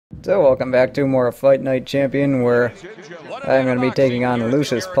So welcome back to more Fight Night Champion, where I'm going to be taking on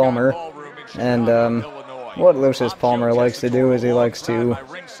Lucius Palmer. And what Lucius Palmer likes to do is he likes to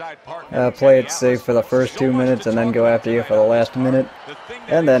play it safe for the first 2 minutes and then go after you for the last minute,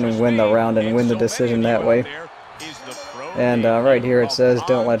 and then win the round and win the decision that way. And right here it says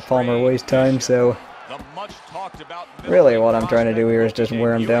don't let Palmer waste time, so really what I'm trying to do here is just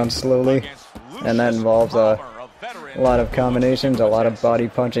wear him down slowly, and that involves a lot of combinations, a lot of body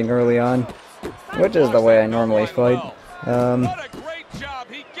punching early on, which is the way I normally fight. I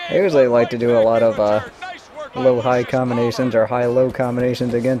usually like to do a lot of low-high combinations or high-low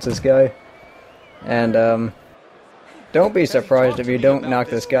combinations against this guy. And don't be surprised if you don't knock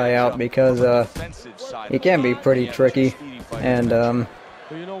this guy out, because he can be pretty tricky. And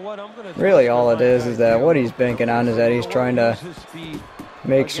really all it is that what he's banking on is that he's trying to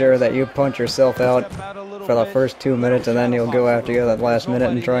make sure that you punch yourself out for the first 2 minutes, and then he'll go after you that last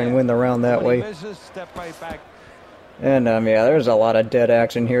minute and try and win the round that way. And yeah, there's a lot of dead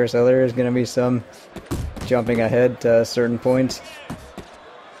action here, so there is going to be some jumping ahead to certain points.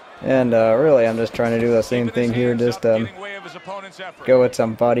 And really I'm just trying to do the same thing here, just go with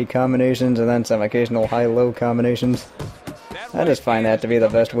some body combinations and then some occasional high-low combinations. I just find that to be the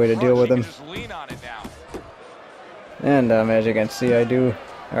best way to deal with him. And as you can see, I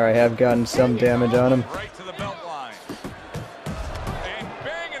have gotten some damage on him.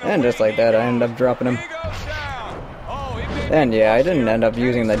 And just like that, I end up dropping him. And yeah, I didn't end up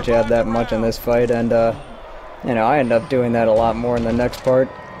using the jab that much in this fight, and you know, I end up doing that a lot more in the next part.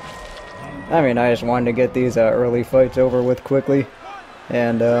 I mean, I just wanted to get these early fights over with quickly,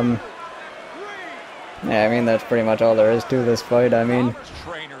 and yeah, I mean, that's pretty much all there is to this fight. I mean,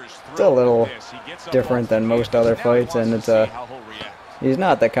 it's a little different than most other fights, and it's he's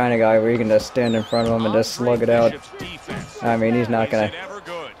not the kind of guy where you can just stand in front of him and just slug it out. I mean, he's not gonna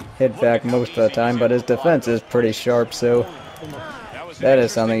hit back most of the time, but his defense is pretty sharp, so that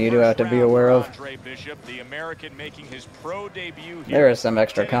is something you do have to be aware of. There is some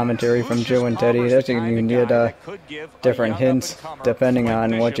extra commentary from Joe and Teddy. You can get different hints depending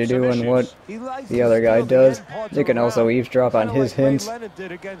on what you do and what the other guy does. You can also eavesdrop on his hints,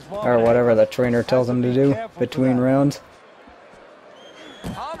 or whatever the trainer tells him to do between rounds.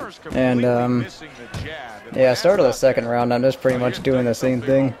 And yeah, start of the second round, I'm just pretty much doing the same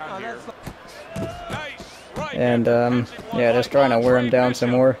thing. And yeah, just trying to wear him down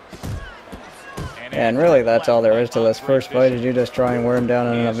some more. And really that's all there is to this first fight, is you just try and wear him down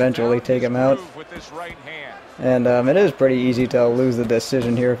and then eventually take him out. And it is pretty easy to lose the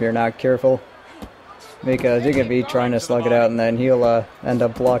decision here if you're not careful, because you can be trying to slug it out and then he'll end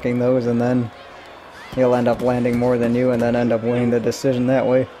up blocking those, and then he'll end up landing more than you and then end up winning the decision that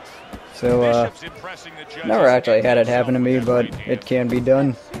way. So never actually had it happen to me, but it can be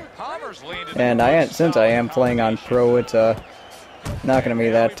done. And since I am playing on Pro, it's not going to be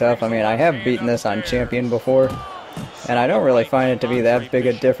that tough. I mean, I have beaten this on Champion before, and I don't really find it to be that big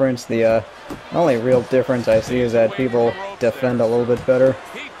a difference. The only real difference I see is that people defend a little bit better.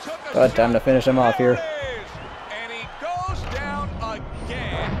 But time to finish him off here.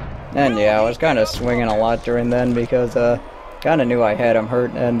 And yeah, I was kind of swinging a lot during then, because kind of knew I had him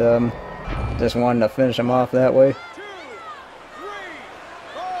hurt, and just wanted to finish him off that way.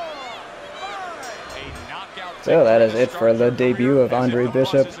 So that is it for the debut of Andre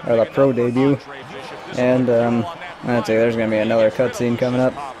Bishop, or the Pro debut. And let's see, there's going to be another cutscene coming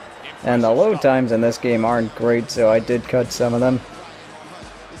up. And the load times in this game aren't great, so I did cut some of them.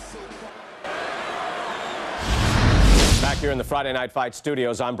 Back here in the Friday Night Fight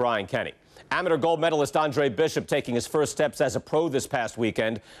studios, I'm Brian Kenny. Amateur gold medalist Andre Bishop taking his first steps as a pro this past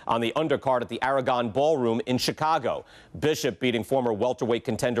weekend on the undercard at the Aragon Ballroom in Chicago. Bishop beating former welterweight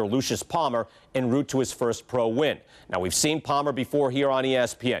contender Lucius Palmer en route to his first pro win. Now, we've seen Palmer before here on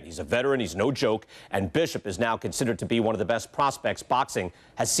ESPN. He's a veteran, he's no joke, and Bishop is now considered to be one of the best prospects boxing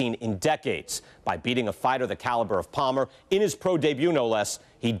has seen in decades. By beating a fighter the caliber of Palmer in his pro debut, no less,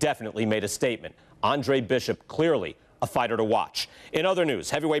 he definitely made a statement. Andre Bishop clearly a fighter to watch. In other news,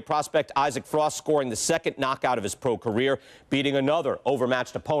 heavyweight prospect Isaac Frost scoring the second knockout of his pro career, beating another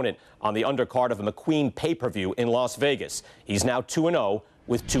overmatched opponent on the undercard of a McQueen pay-per-view in Las Vegas. He's now 2-0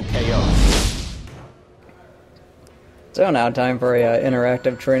 with 2 KOs. So now time for a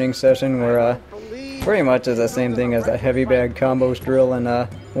interactive training session where pretty much is the same thing as the heavy bag combos drill in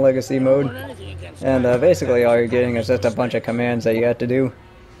Legacy mode. And basically all you're getting is just a bunch of commands that you have to do.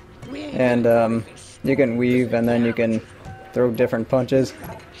 And you can weave, and then you can throw different punches.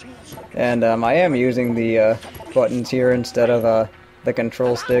 And I am using the buttons here instead of the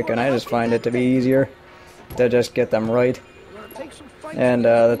control stick, and I just find it to be easier to just get them right. And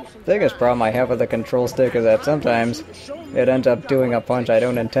the biggest problem I have with the control stick is that sometimes it ends up doing a punch I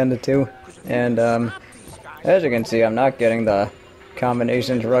don't intend it to. And as you can see, I'm not getting the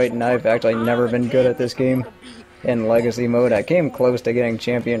combinations right, and I've actually never been good at this game in Legacy mode. I came close to getting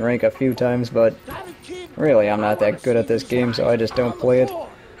champion rank a few times, but really I'm not that good at this game, so I just don't play it.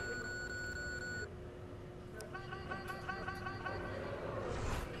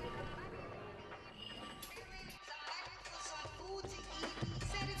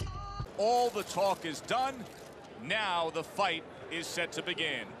 All the talk is done. Now the fight is set to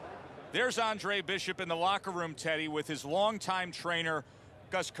begin. There's Andre Bishop in the locker room, Teddy, with his longtime trainer,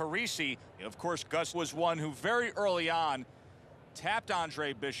 Gus Carisi. Of course, Gus was one who very early on tapped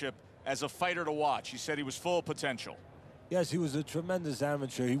Andre Bishop as a fighter to watch. He said he was full of potential. Yes, he was a tremendous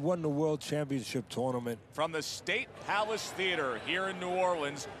amateur. He won the World Championship tournament. From the State Palace Theater here in New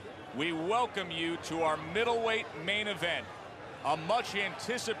Orleans, we welcome you to our middleweight main event. A much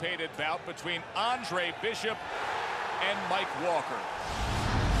anticipated bout between Andre Bishop and Mike Walker.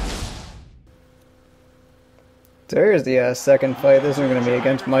 So here's the second fight. This is going to be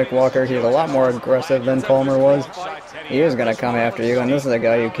against Mike Walker. He's a lot more aggressive than Palmer was. He is going to come after you, and this is a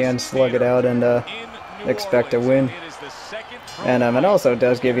guy you can slug it out and expect to win. And it also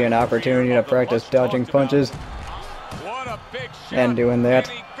does give you an opportunity to practice dodging punches and doing that.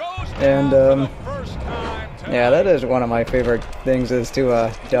 And yeah, that is one of my favorite things, is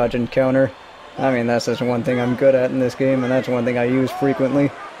to dodge and counter. I mean, that's just one thing I'm good at in this game, and that's one thing I use frequently.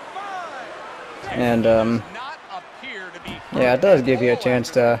 And yeah, it does give you a chance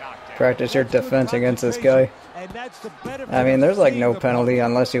to practice your defense against this guy. I mean, there's like no penalty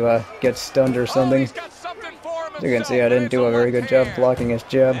unless you get stunned or something. As you can see, I didn't do a very good job blocking his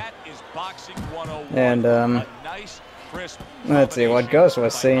jab. And let's see, what Gus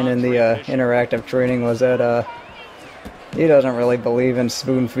was saying in the interactive training was that he doesn't really believe in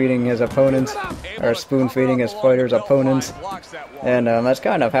spoon-feeding his opponents, or spoon-feeding his fighters' opponents. And that's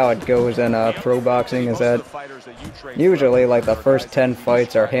kind of how it goes in pro boxing, is that usually like the first 10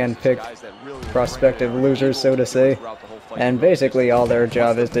 fights are hand-picked prospective losers, so to say. And basically all their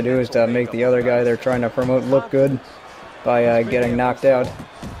job is to do is to make the other guy they're trying to promote look good by getting knocked out.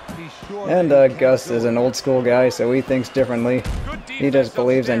 And Gus is an old school guy, so he thinks differently. He just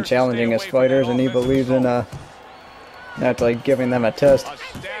believes in challenging his fighters, and he believes in not like giving them a test.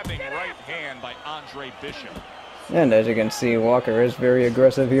 And as you can see, Walker is very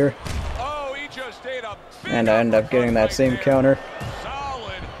aggressive here. And I end up getting that same counter.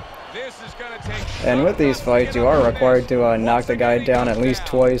 And with these fights, you are required to knock the guy down at least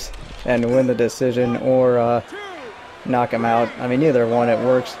twice and win the decision, or knock him out. I mean, either one it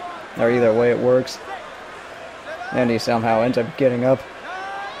works, or either way it works. And he somehow ends up getting up.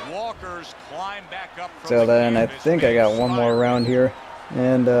 So then I think I got one more round here.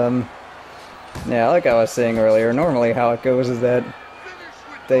 And yeah, like I was saying earlier, normally how it goes is that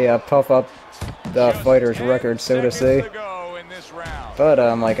they puff up the fighter's record, so to say. But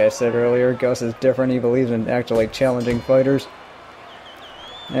like I said earlier, Gus is different. He believes in actually challenging fighters.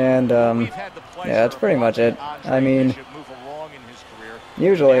 And yeah, that's pretty much it. I mean,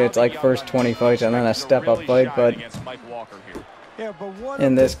 usually it's like first 20 fights and then a step-up fight, but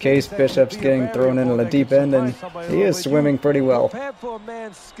in this case, Bishop's getting thrown into the deep end, and he is swimming pretty well.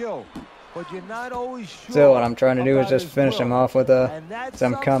 So what I'm trying to do is just finish him off with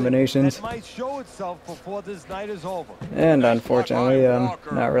some combinations. And unfortunately, I'm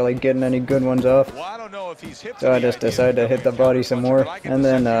not really getting any good ones off. So I just decided to hit the body some more, and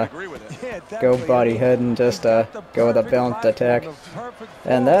then go body head and just go with a balanced attack.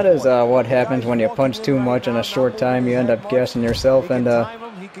 And that is what happens when you punch too much in a short time. You end up gassing yourself, and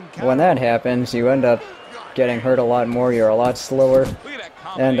when that happens, you end up getting hurt a lot more. You're a lot slower,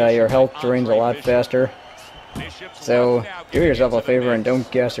 and your health drains a lot faster. So do yourself a favor and don't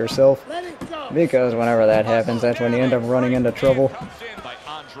gas yourself, because whenever that happens, that's when you end up running into trouble.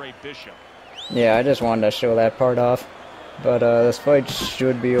 Yeah, I just wanted to show that part off. But this fight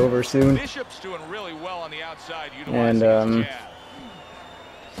should be over soon. And no,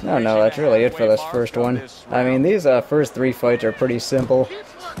 that's really it for this first one. I mean, these first 3 fights are pretty simple,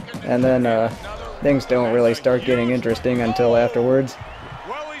 and then things don't really start getting interesting until afterwards.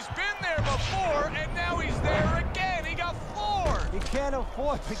 Well, he's been there before, and now he's there again. He got floored. He can't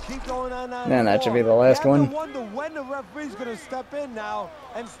afford to keep going on that. And that should be the last one. I wonder when the referee's going to step in now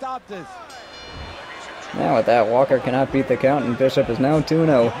and stop this. Now with that, Walker cannot beat the count, and Bishop is now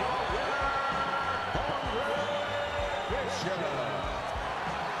 2-0.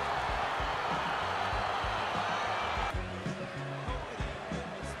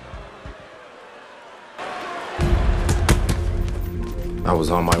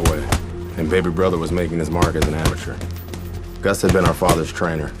 way, and baby brother was making his mark as an amateur. Gus had been our father's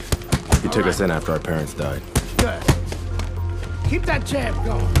trainer. He took us in after our parents died. Good. Keep that jab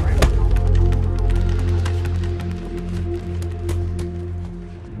going.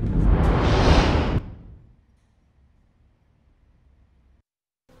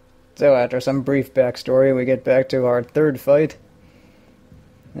 So after some brief backstory, we get back to our third fight.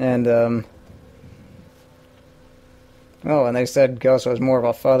 And, oh, and they said Gus was more of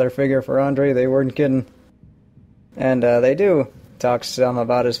a father figure for Andre. They weren't kidding. And they do talk some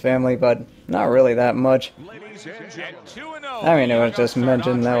about his family, but not really that much. I mean, it was just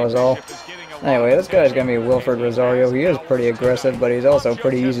mentioned, that was all. Anyway, this guy's gonna be Wilfred Rosario. He is pretty aggressive, but he's also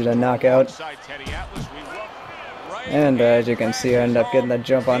pretty easy to knock out. And as you can see, I end up getting the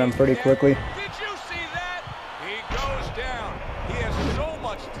jump on him pretty quickly. Did you see that? He goes down. He has so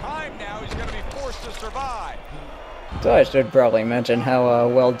much time now, he's going to be forced to survive. So I should probably mention how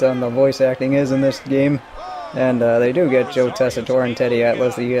well done the voice acting is in this game. And they do get Joe Tessitore and Teddy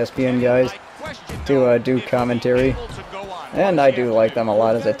Atlas, the ESPN guys, to do commentary. And I do like them a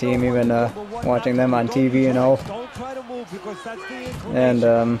lot as a team, even watching them on TV and all. And,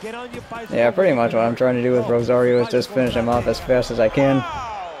 yeah, pretty much what I'm trying to do with Rosario is just finish him off as fast as I can.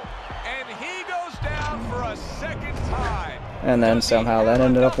 And he goes down for a second time. And then somehow that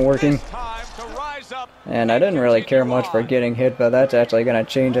ended up working. And I didn't really care much for getting hit, but that's actually going to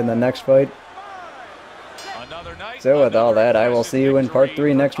change in the next fight. So with all that, I will see you in part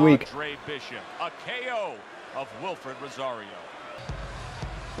 3 next week. Andre Bishop, a KO of Wilfred Rosario.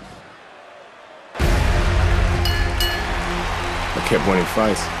 I kept winning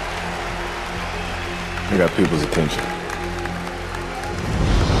fights. I got people's attention.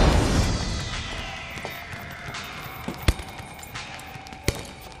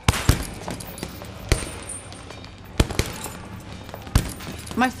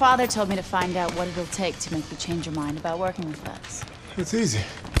 My father told me to find out what it'll take to make you change your mind about working with us. It's easy.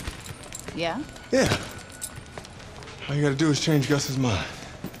 Yeah? Yeah. All you gotta do is change Gus's mind.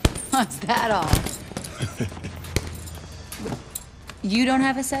 What's that all? You don't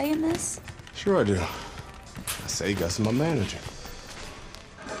have a say in this? Sure I do. I say Gus is my manager.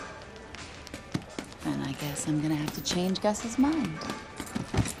 Then I guess I'm gonna have to change Gus's mind.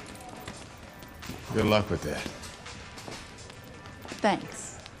 Good luck with that. Thanks.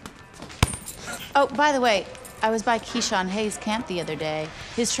 Oh, by the way, I was by Keyshawn Hayes' camp the other day.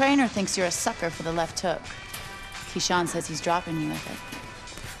 His trainer thinks you're a sucker for the left hook. Keyshawn says he's dropping you with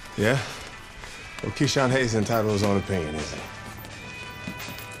it. Yeah? Well, Keyshawn Hayes is entitled to his own opinion, isn't he?